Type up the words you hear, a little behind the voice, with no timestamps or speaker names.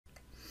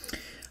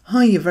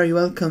Hi, you're very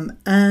welcome.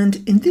 And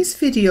in this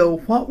video,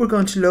 what we're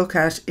going to look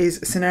at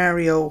is a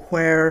scenario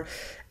where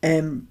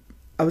I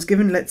was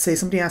given, let's say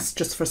somebody asked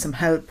just for some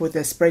help with a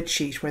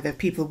spreadsheet where there are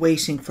people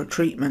waiting for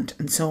treatment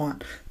and so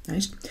on.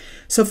 Right.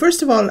 So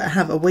first of all, I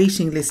have a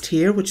waiting list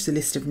here, which is a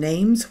list of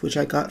names, which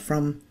I got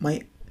from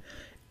my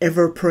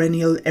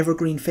perennial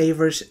evergreen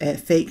favorite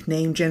fake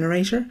name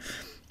generator.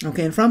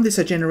 Okay, and from this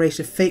I generate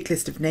a fake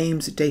list of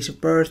names, date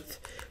of birth,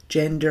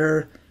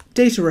 gender,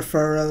 data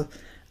referral,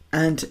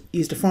 and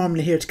used a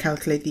formula here to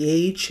calculate the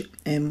age,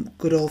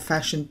 good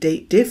old-fashioned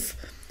date diff.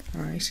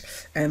 All right,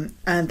 and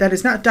that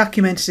is not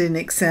documented in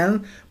Excel,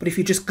 but if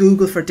you just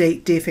Google for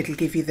date diff, it'll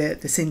give you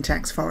the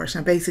syntax for it.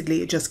 And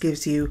basically, it just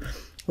gives you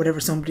whatever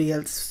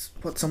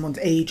what someone's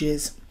age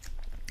is,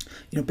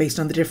 based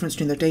on the difference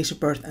between their date of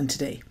birth and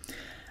today.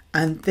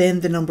 And then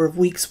the number of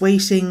weeks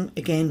waiting,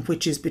 again,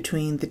 which is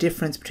between the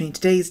difference between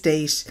today's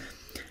date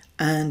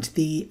and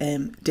the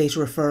data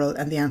referral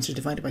and the answer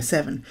divided by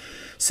 7.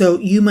 So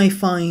you may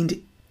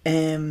find,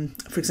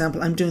 for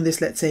example, I'm doing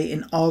this, let's say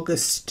in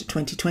August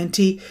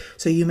 2020.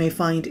 So you may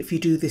find if you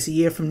do this a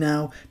year from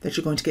now that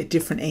you're going to get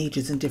different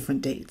ages and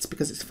different dates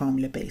because it's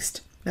formula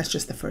based. That's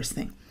just the first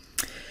thing.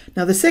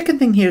 Now the second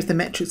thing here is the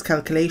metrics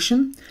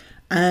calculation.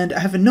 And I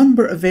have a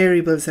number of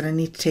variables that I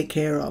need to take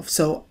care of.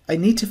 So I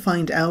need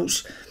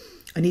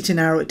to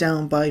narrow it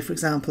down by, for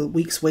example,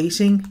 weeks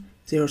waiting,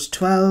 0 to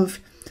 12.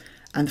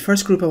 And the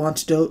first group I want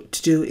to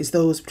do is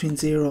those between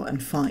 0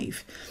 and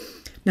 5.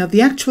 Now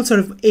the actual sort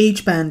of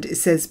age band, it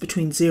says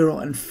between 0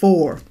 and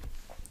 4.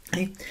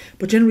 Okay?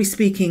 But generally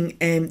speaking,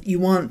 you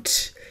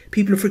want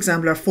people who, for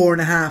example, are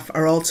 4.5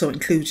 are also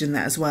included in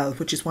that as well,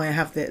 which is why I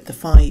have the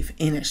 5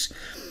 in it.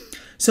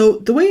 So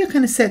the way I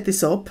kind of set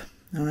this up,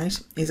 all right,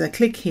 is I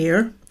click here,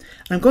 and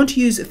I'm going to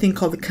use a thing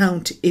called the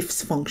count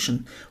ifs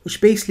function,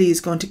 which basically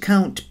is going to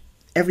count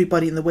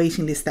everybody in the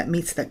waiting list that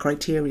meets that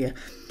criteria.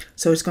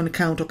 So it's going to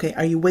count, okay,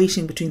 are you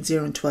waiting between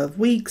 0 and 12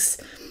 weeks?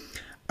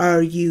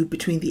 Are you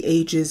between the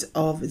ages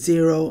of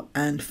 0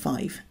 and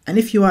 5? And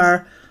if you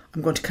are,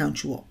 I'm going to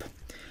count you up.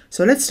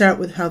 So let's start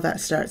with how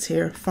that starts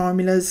here.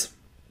 Formulas,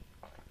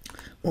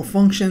 or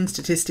function,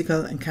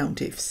 statistical, and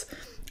count ifs.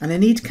 And I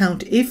need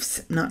count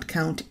ifs, not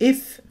count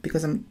if,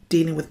 because I'm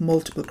dealing with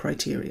multiple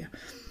criteria.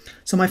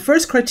 So my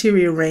first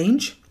criteria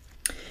range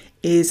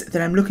is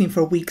that I'm looking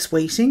for weeks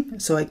waiting.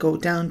 So I go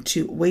down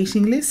to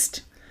waiting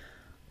list.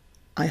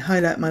 I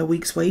highlight my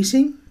weeks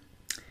waiting.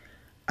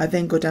 I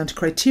then go down to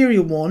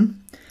criteria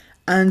 1.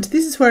 And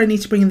this is where I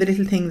need to bring in the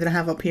little thing that I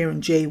have up here in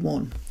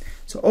J1.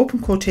 So open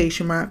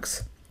quotation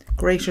marks,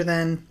 greater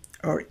than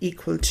or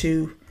equal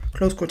to,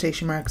 close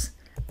quotation marks,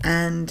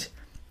 and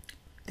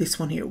this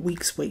one here,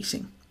 weeks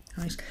waiting.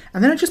 Right?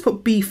 And then I just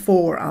put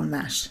B4 on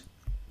that.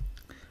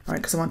 All right,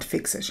 because I want to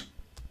fix it.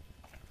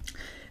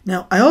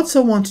 Now, I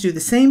also want to do the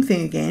same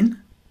thing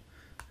again.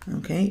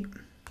 Okay,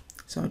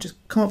 so I'll just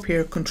come up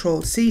here,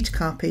 Control C to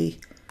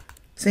copy,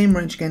 same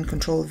range again,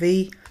 Control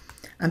V.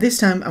 And this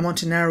time I want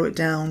to narrow it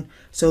down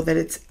so that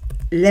it's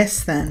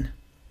less than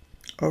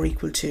or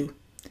equal to,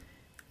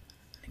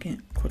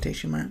 again,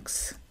 quotation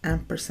marks,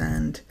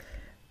 ampersand,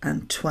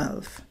 and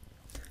 12.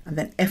 And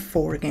then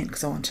F4 again,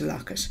 because I want to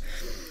lock it.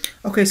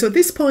 Okay, so at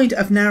this point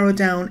I've narrowed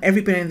down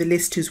everybody in the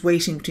list who's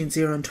waiting between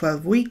 0 and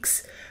 12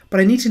 weeks, but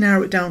I need to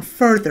narrow it down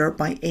further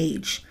by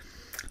age.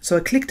 So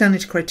I click down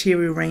into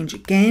criteria range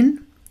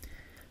again,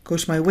 go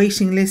to my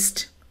waiting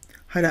list,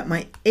 highlight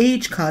my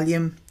age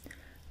column,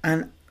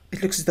 and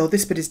it looks as though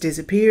this bit has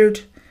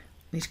disappeared.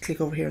 I need to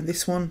click over here on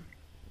this one.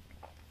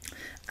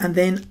 And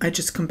then I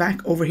just come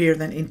back over here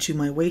then into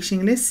my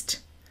waiting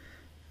list.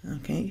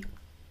 Okay,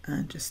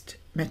 and just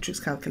metrics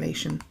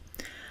calculation.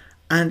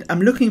 And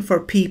I'm looking for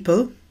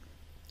people.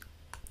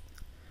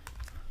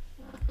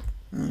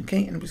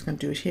 Okay, and I'm just going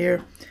to do it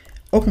here.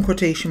 Open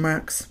quotation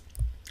marks,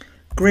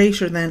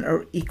 greater than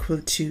or equal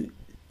to,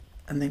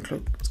 and then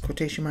close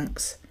quotation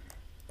marks,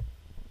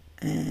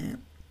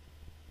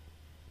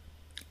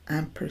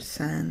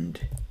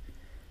 ampersand,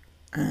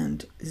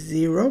 and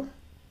 0.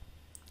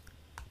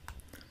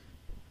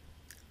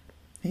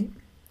 Okay,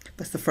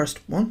 that's the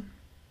first one.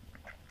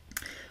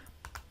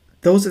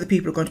 Those are the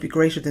people who are going to be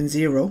greater than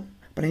 0,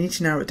 but I need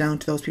to narrow it down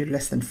to those people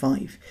less than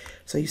 5.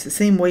 So I use the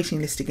same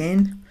waiting list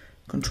again,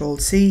 Control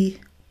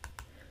C,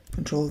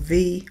 Control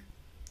V,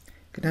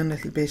 go down a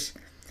little bit,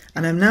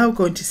 and I'm now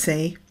going to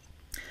say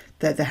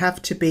that they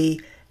have to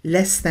be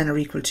less than or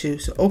equal to,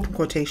 so open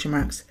quotation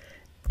marks,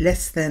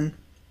 less than,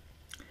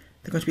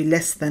 they're going to be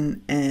less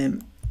than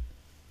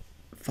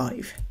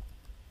 5.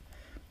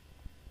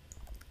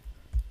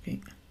 Okay,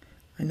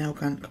 I now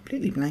gone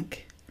completely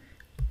blank,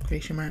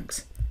 quotation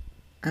marks,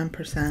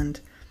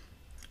 ampersand,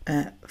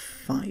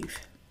 5.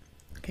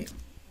 Okay.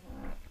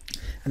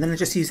 And then I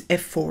just use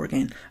F4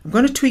 again. I'm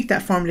going to tweak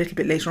that form a little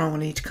bit later on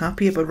when I need to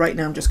copy it, but right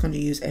now I'm just going to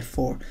use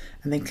F4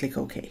 and then click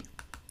OK.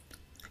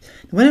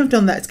 Now when I've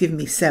done that, it's given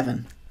me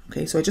 7.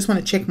 Okay, so I just want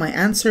to check my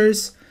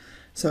answers.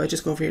 So I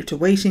just go over here to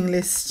waiting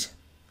list,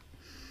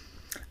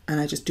 and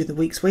I just do the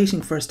weeks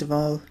waiting first of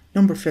all,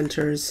 number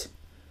filters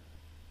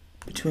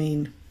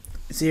between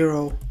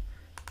 0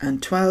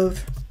 and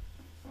 12,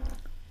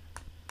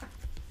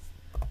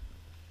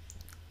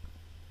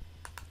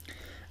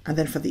 And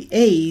then for the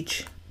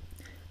age,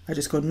 I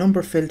just go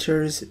number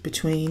filters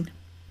between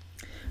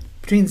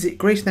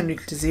greater than or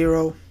equal to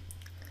 0,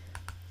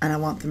 and I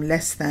want them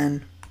less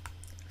than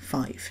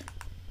 5.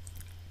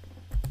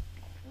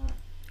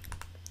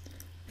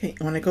 Okay,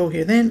 and when I go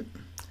here then,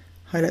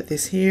 highlight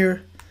this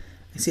here,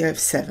 I see I have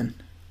 7.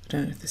 I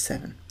don't have the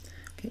 7.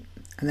 Okay,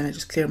 and then I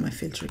just clear my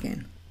filter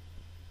again.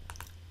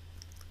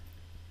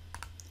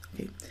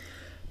 Okay,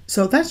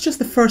 so that's just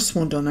the first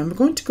one done. I'm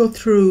going to go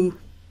through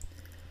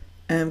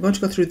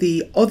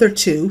the other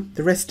two,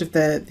 the rest of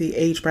the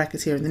age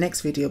brackets here in the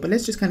next video, but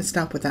let's just kind of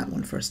stop with that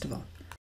one first of all.